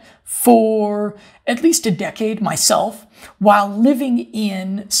content for at least a decade myself, while living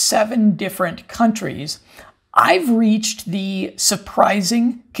in 7 different countries, I've reached the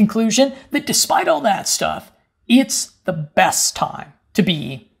surprising conclusion that despite all that stuff, it's the best time to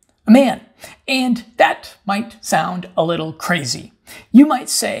be a man. And that might sound a little crazy. You might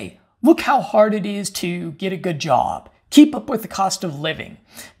say, look how hard it is to get a good job, keep up with the cost of living,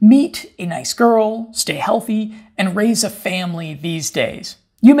 meet a nice girl, stay healthy, and raise a family these days.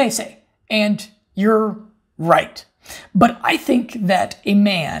 You may say, and you're right. But I think that a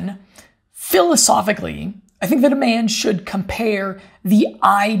man, philosophically, I think that a man should compare the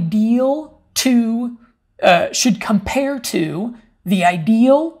ideal to, the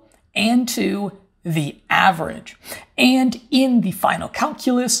ideal and to the average. And in the final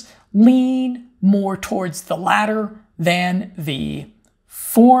calculus, lean more towards the latter than the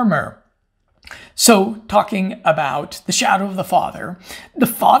former. So, talking about the shadow of the father, the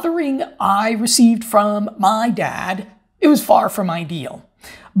fathering I received from my dad, it was far from ideal.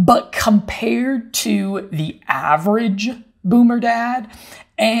 But compared to the average boomer dad,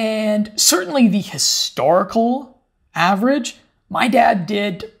 and certainly the historical average, my dad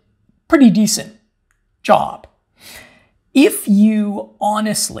did pretty decent job. If you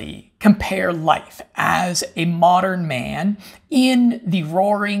honestly compare life as a modern man in the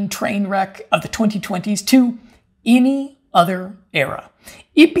roaring train wreck of the 2020s to any other era,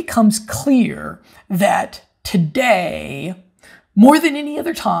 it becomes clear that today, more than any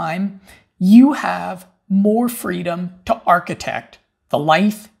other time, you have more freedom to architect the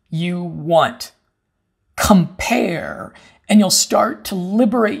life you want. Compare, and you'll start to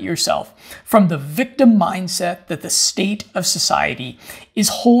liberate yourself from the victim mindset that the state of society is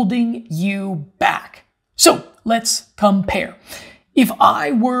holding you back. So let's compare. If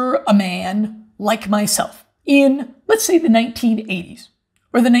I were a man like myself in, let's say, the 1980s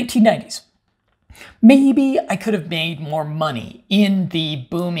or the 1990s, maybe I could have made more money in the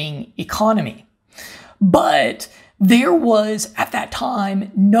booming economy. But there was, at that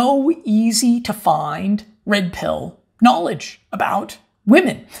time, no easy to find red pill knowledge about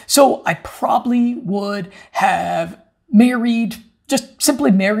women. So I probably would have just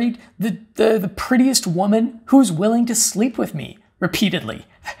simply married the prettiest woman who's willing to sleep with me repeatedly.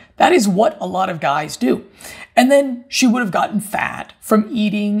 That is what a lot of guys do. And then she would have gotten fat from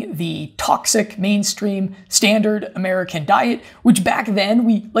eating the toxic mainstream standard American diet, which back then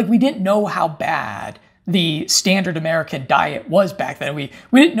we didn't know how bad the standard American diet was back then. We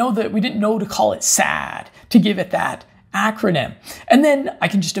didn't know to call it SAD, to give it that acronym. And then I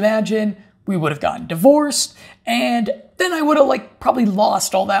can just imagine we would have gotten divorced, and then I would have probably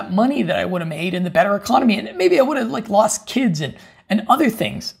lost all that money that I would have made in the better economy, and maybe I would have lost kids and other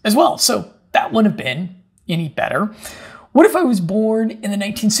things as well. So that wouldn't have been any better. What if I was born in the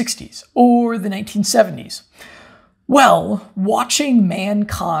 1960s or the 1970s? Well, watching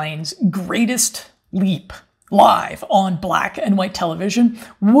mankind's greatest leap live on black and white television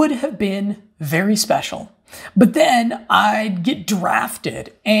would have been very special. But then I'd get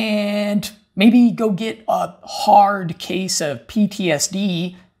drafted and maybe go get a hard case of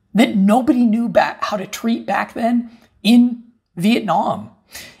PTSD that nobody knew how to treat back then in Vietnam.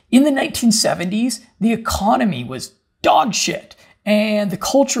 In the 1970s, the economy was dog shit and the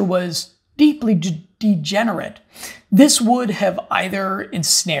culture was deeply degenerate. This would have either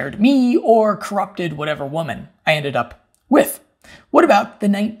ensnared me or corrupted whatever woman I ended up with. What about the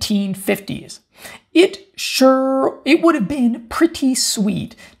 1950s? It would have been pretty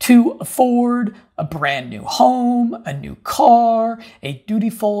sweet to afford a brand new home, a new car, a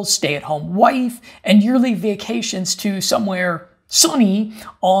dutiful stay-at-home wife, and yearly vacations to somewhere sunny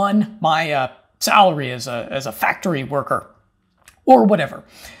on my salary as a factory worker or whatever.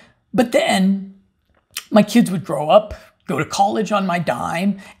 But then my kids would grow up, go to college on my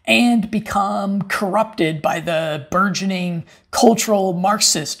dime, and become corrupted by the burgeoning cultural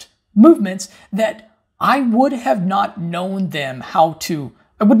Marxist movements that I would not have known how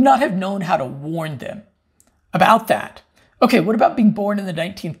to warn them about that. Okay, what about being born in the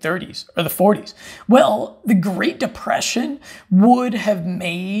 1930s or the 40s? Well, the Great Depression would have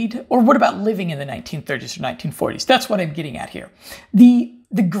made, or what about living in the 1930s or 1940s? That's what I'm getting at here.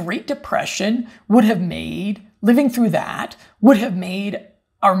 The Great Depression would have made, living through that, would have made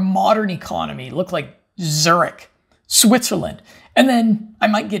our modern economy look like Zurich, Switzerland. And then I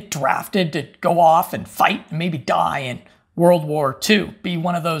might get drafted to go off and fight and maybe die in World War II. Be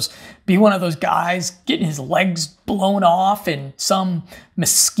one of those guys getting his legs blown off in some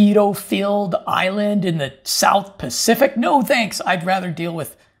mosquito-filled island in the South Pacific. No thanks. I'd rather deal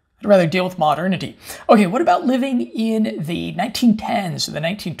with modernity. Okay, what about living in the 1910s or the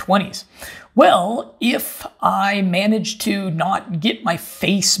 1920s? Well, if I managed to not get my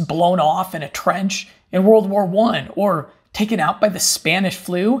face blown off in a trench in World War I or taken out by the Spanish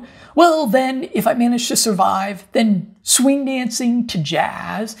flu, well then, if I managed to survive, then swing dancing to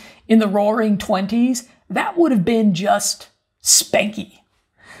jazz in the roaring 20s, that would have been just spanky.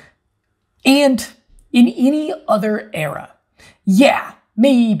 And in any other era, yeah,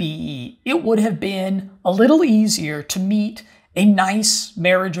 maybe it would have been a little easier to meet a nice,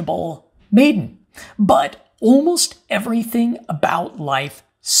 marriageable maiden. But almost everything about life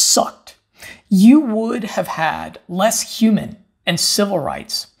sucked. You would have had less human and civil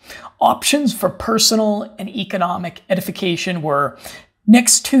rights. Options for personal and economic edification were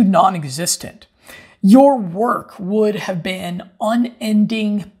next to non-existent. Your work would have been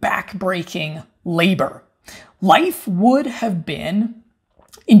unending, back-breaking labor. Life would have been,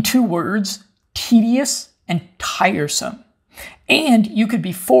 in 2 words, tedious and tiresome. And you could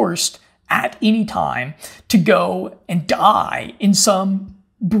be forced at any time to go and die in some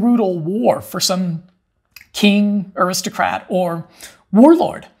brutal war for some king, aristocrat, or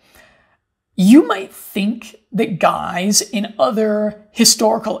warlord. You might think that guys in other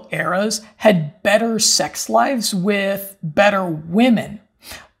historical eras had better sex lives with better women,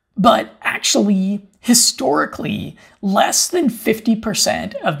 but actually, historically, less than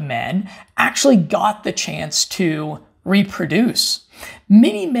 50% of men actually got the chance to reproduce.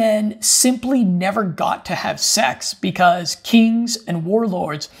 Many men simply never got to have sex because kings and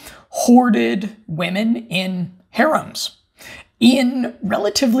warlords hoarded women in harems. In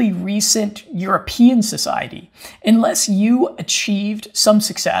relatively recent European society, unless you achieved some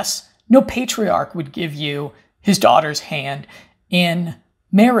success, no patriarch would give you his daughter's hand in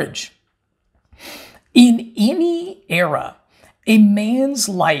marriage. In any era, a man's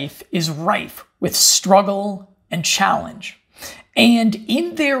life is rife with struggle and challenge. And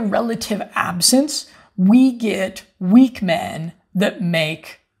in their relative absence, we get weak men that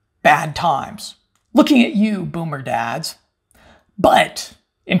make bad times. Looking at you, boomer dads. But,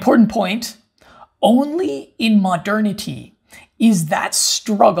 important point, only in modernity is that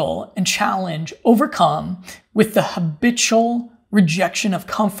struggle and challenge overcome with the habitual rejection of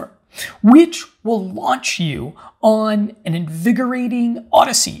comfort, which will launch you on an invigorating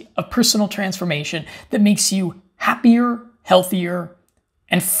odyssey of personal transformation that makes you happier, healthier,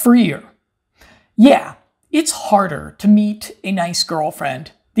 and freer. Yeah, it's harder to meet a nice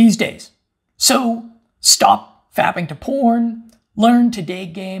girlfriend these days. So stop fapping to porn, learn to day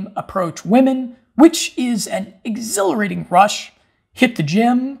game approach women, which is an exhilarating rush, hit the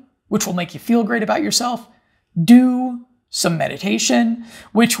gym, which will make you feel great about yourself. Do some meditation,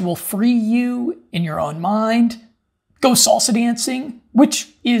 which will free you in your own mind. Go salsa dancing,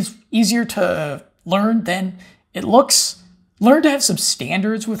 which is easier to learn than it looks. Learn to have some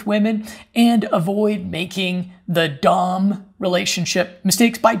standards with women and avoid making the dumb relationship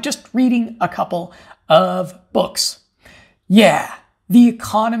mistakes by just reading a couple of books. Yeah, the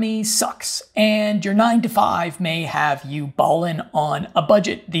economy sucks and your 9-to-5 may have you ballin' on a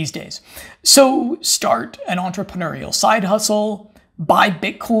budget these days. So start an entrepreneurial side hustle, buy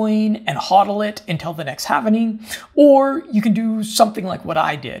Bitcoin and hodl it until the next halvening, or you can do something like what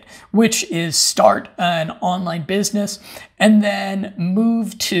I did, which is start an online business and then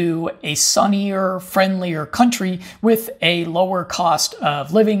move to a sunnier, friendlier country with a lower cost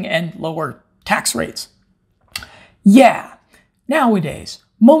of living and lower tax rates. Yeah, nowadays,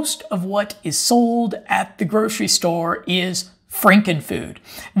 most of what is sold at the grocery store is frankenfood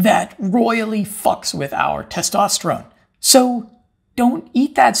that royally fucks with our testosterone. So don't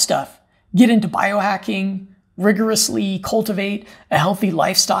eat that stuff. Get into biohacking, rigorously cultivate a healthy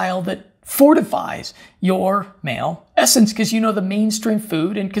lifestyle that fortifies your male essence, because you know the mainstream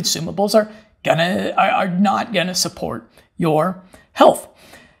food and consumables are not gonna support your health.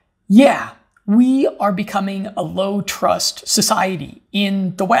 Yeah, we are becoming a low trust society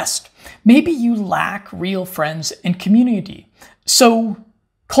in the West. Maybe you lack real friends and community. So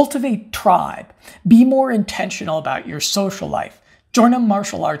cultivate tribe. Be more intentional about your social life. Join a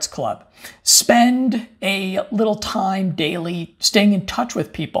martial arts club. Spend a little time daily staying in touch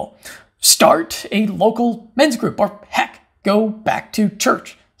with people. Start a local men's group, or heck, go back to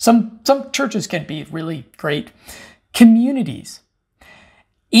church. Some churches can be really great communities.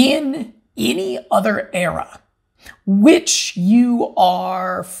 In any other era, which you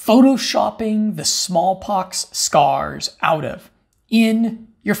are photoshopping the smallpox scars out of in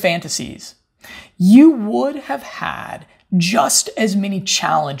your fantasies, you would have had just as many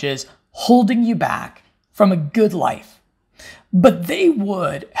challenges holding you back from a good life. But they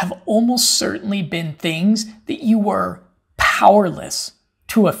would have almost certainly been things that you were powerless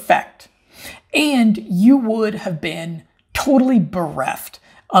to affect. And you would have been totally bereft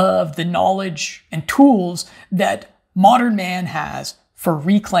of the knowledge and tools that modern man has for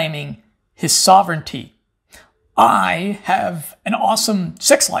reclaiming his sovereignty. I have an awesome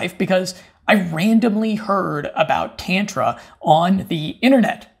sex life because I randomly heard about Tantra on the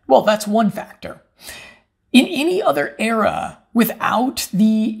internet. Well, that's one factor. In any other era, without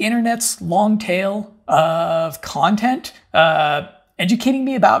the internet's long tail of content educating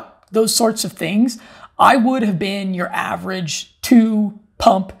me about those sorts of things, I would have been your average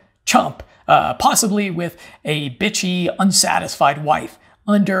 2-pump chump, possibly with a bitchy, unsatisfied wife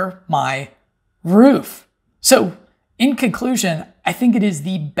under my roof. So, in conclusion, I think it is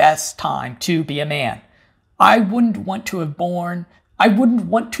the best time to be a man. I wouldn't want to have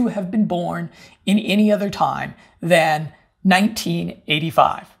been born in any other time than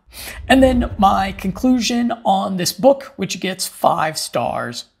 1985. And then my conclusion on this book, which gets 5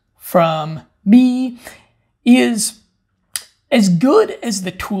 stars from me, is as good as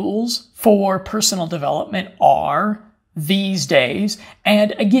the tools for personal development are these days,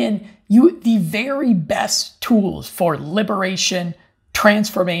 and again, the very best tools for liberation,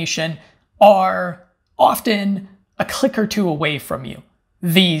 transformation are often a click or two away from you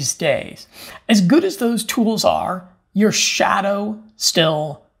these days. As good as those tools are, your shadow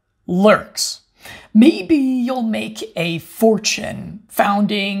still lurks. Maybe you'll make a fortune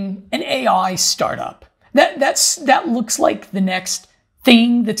founding an AI startup. That looks like the next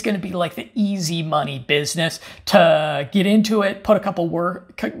thing that's going to be like the easy money business to get into it, put a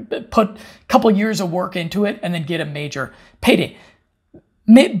couple years of work into it, and then get a major payday.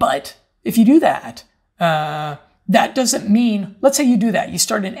 But if you do that, that doesn't mean, let's say you do that, you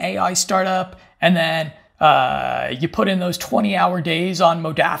start an AI startup, and then you put in those 20-hour days on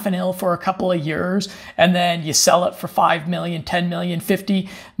modafinil for a couple of years, and then you sell it for 5 million, 10 million, 50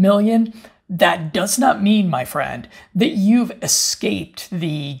 million. That does not mean, my friend, that you've escaped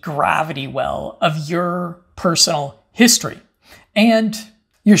the gravity well of your personal history. And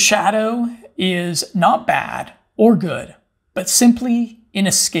your shadow is not bad or good, but simply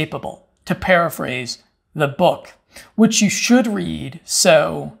inescapable, to paraphrase the book, which you should read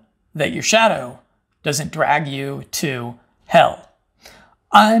so that your shadow doesn't drag you to hell.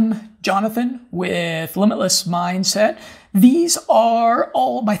 I'm Jonathan with Limitless Mindset. These are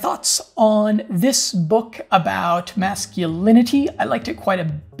all my thoughts on this book about masculinity. I liked it quite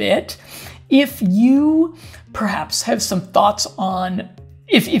a bit. If you perhaps have some thoughts on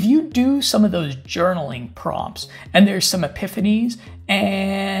If you do some of those journaling prompts and there's some epiphanies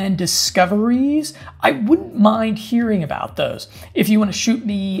and discoveries, I wouldn't mind hearing about those. If you want to shoot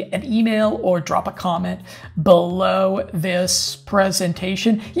me an email or drop a comment below this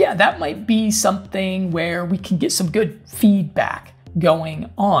presentation, yeah, that might be something where we can get some good feedback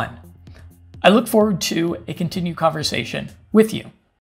going on. I look forward to a continued conversation with you.